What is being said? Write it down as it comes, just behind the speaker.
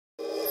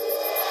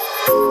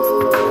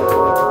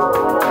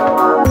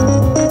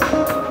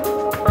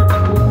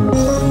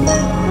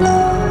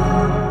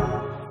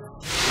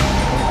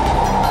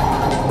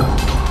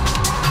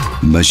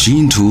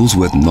Machine tools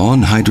with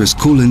non-hydrous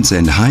coolants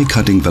and high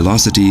cutting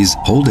velocities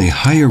hold a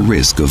higher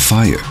risk of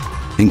fire.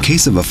 In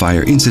case of a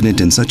fire incident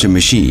in such a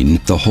machine,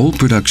 the whole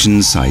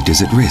production site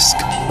is at risk.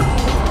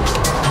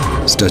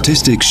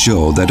 Statistics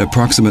show that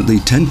approximately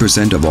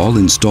 10% of all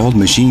installed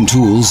machine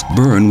tools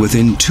burn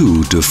within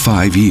 2 to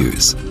 5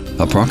 years.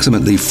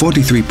 Approximately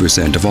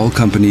 43% of all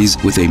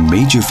companies with a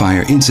major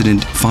fire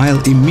incident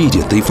file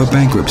immediately for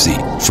bankruptcy,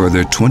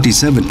 further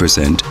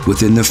 27%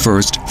 within the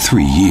first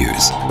 3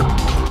 years.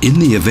 In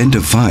the event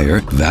of fire,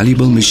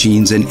 valuable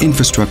machines and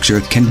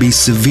infrastructure can be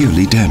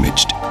severely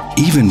damaged.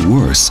 Even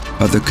worse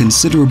are the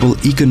considerable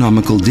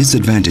economical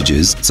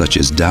disadvantages such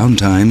as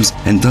downtimes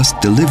and thus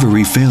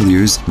delivery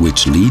failures,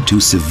 which lead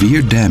to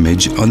severe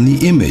damage on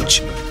the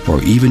image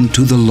or even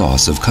to the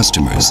loss of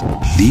customers.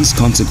 These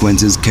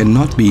consequences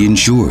cannot be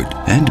insured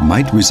and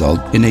might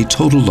result in a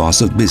total loss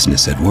of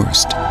business at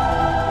worst.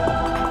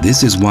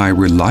 This is why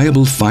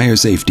reliable fire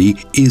safety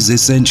is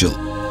essential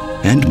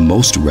and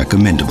most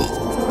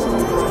recommendable.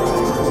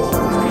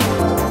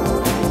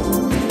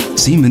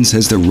 Siemens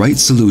has the right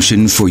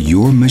solution for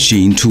your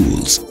machine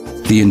tools.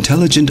 The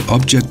Intelligent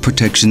Object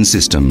Protection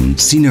System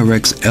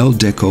Synorex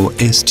al-deco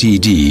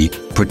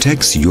STD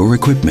protects your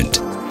equipment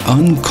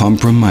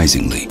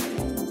uncompromisingly.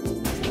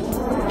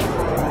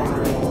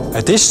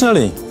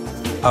 Additionally,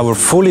 our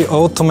fully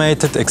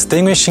automated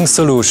extinguishing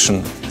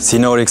solution,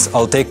 Synorex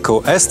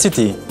al-deco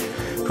STD,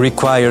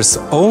 requires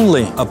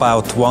only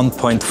about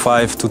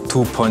 1.5 to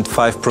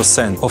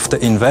 2.5% of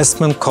the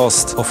investment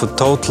cost of a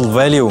total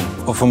value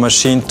of a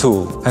machine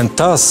tool, and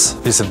thus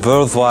is a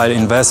worthwhile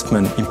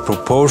investment in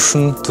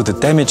proportion to the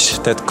damage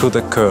that could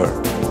occur.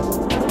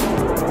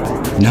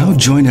 Now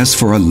join us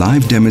for a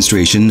live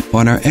demonstration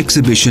on our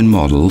exhibition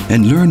model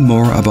and learn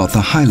more about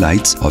the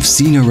highlights of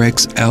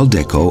Synorex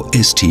al-deco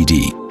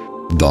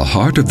STD. The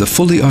heart of the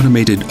fully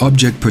automated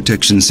object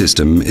protection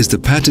system is the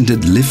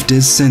patented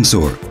lift-is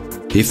sensor.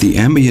 If the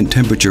ambient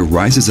temperature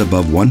rises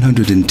above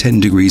 110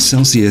 degrees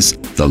Celsius,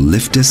 the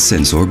lift-is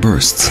sensor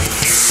bursts.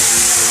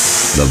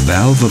 The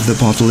valve of the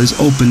bottle is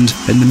opened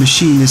and the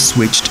machine is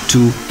switched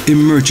to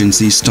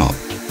emergency stop.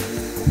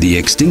 The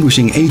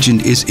extinguishing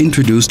agent is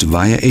introduced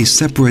via a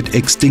separate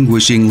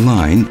extinguishing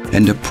line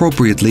and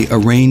appropriately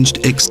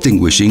arranged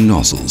extinguishing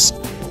nozzles.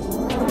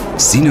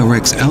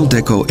 Synorex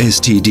al-deco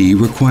STD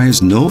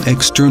requires no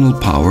external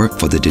power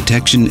for the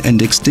detection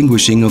and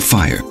extinguishing of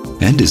fire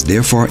and is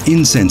therefore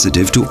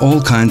insensitive to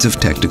all kinds of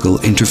technical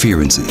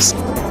interferences.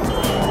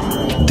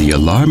 The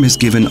alarm is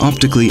given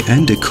optically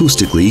and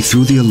acoustically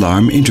through the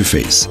alarm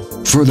interface.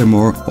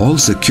 Furthermore, all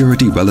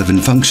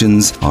security-relevant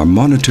functions are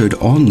monitored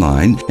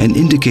online and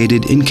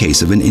indicated in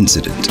case of an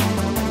incident.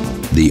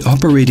 The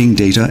operating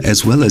data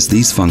as well as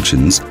these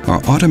functions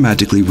are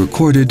automatically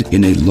recorded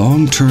in a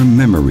long-term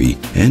memory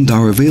and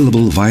are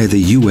available via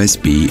the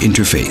USB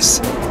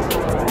interface.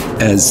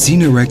 As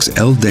Synorex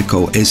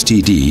al-deco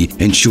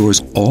STD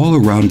ensures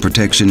all-around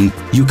protection,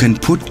 you can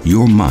put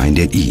your mind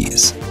at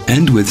ease.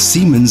 And with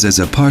Siemens as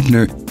a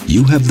partner,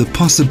 you have the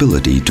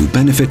possibility to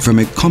benefit from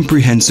a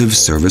comprehensive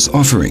service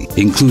offering,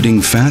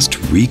 including fast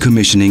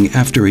recommissioning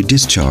after a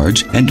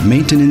discharge and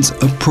maintenance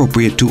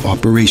appropriate to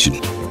operation.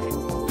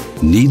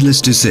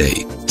 Needless to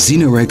say,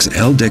 Synorex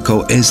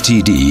al-deco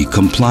STD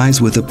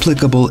complies with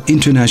applicable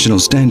international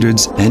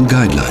standards and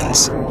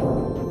guidelines.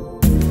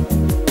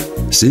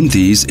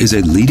 Synthes is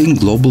a leading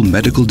global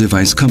medical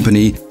device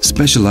company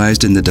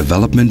specialized in the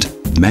development,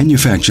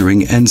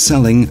 manufacturing and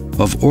selling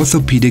of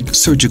orthopedic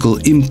surgical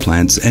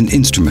implants and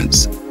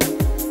instruments.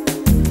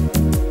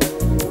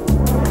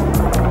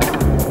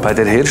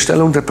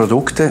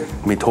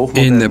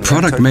 In the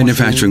product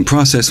manufacturing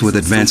process with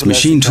advanced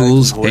machine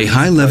tools, a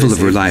high level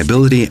of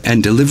reliability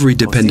and delivery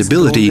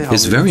dependability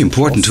is very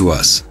important to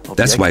us.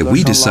 That's why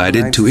we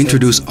decided to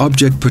introduce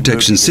object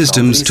protection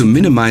systems to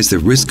minimize the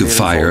risk of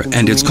fire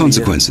and its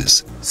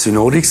consequences. With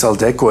Synorex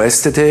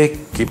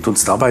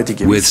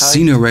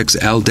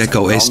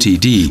al-deco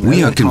STD,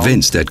 we are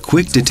convinced that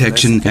quick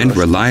detection and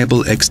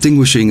reliable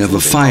extinguishing of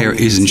a fire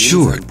is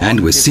ensured.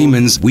 And with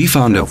Siemens, we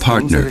found a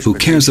partner who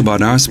cares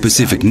about our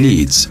specific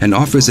needs and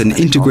offers an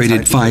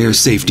integrated fire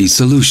safety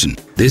solution.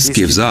 This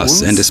gives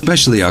us, and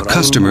especially our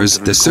customers,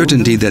 the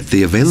certainty that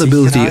the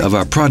availability of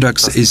our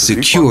products is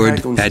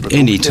secured at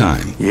any time.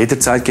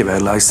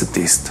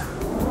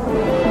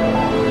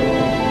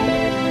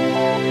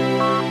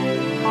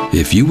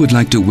 If you would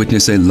like to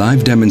witness a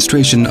live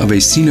demonstration of a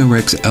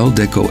Synorex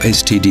al-deco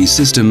STD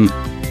system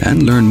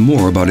and learn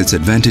more about its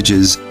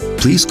advantages,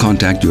 please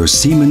contact your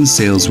Siemens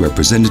sales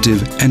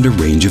representative and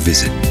arrange a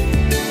visit.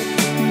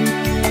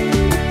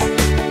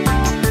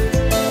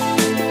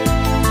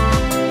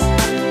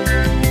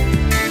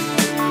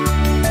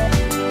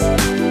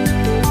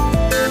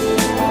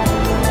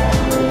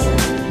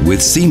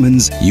 With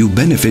Siemens, you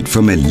benefit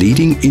from a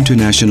leading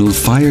international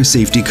fire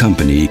safety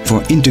company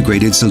for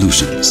integrated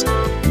solutions.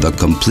 The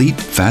complete,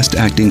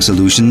 fast-acting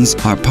solutions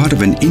are part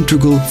of an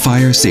integral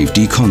fire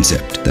safety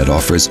concept that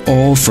offers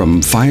all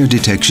from fire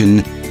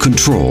detection,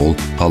 control,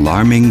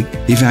 alarming,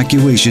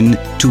 evacuation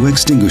to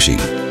extinguishing.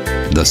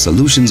 The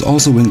solutions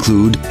also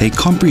include a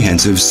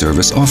comprehensive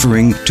service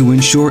offering to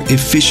ensure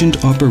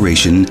efficient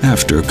operation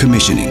after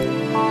commissioning.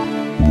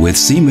 With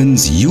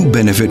Siemens, you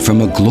benefit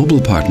from a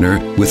global partner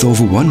with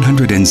over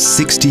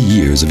 160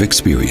 years of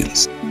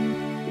experience.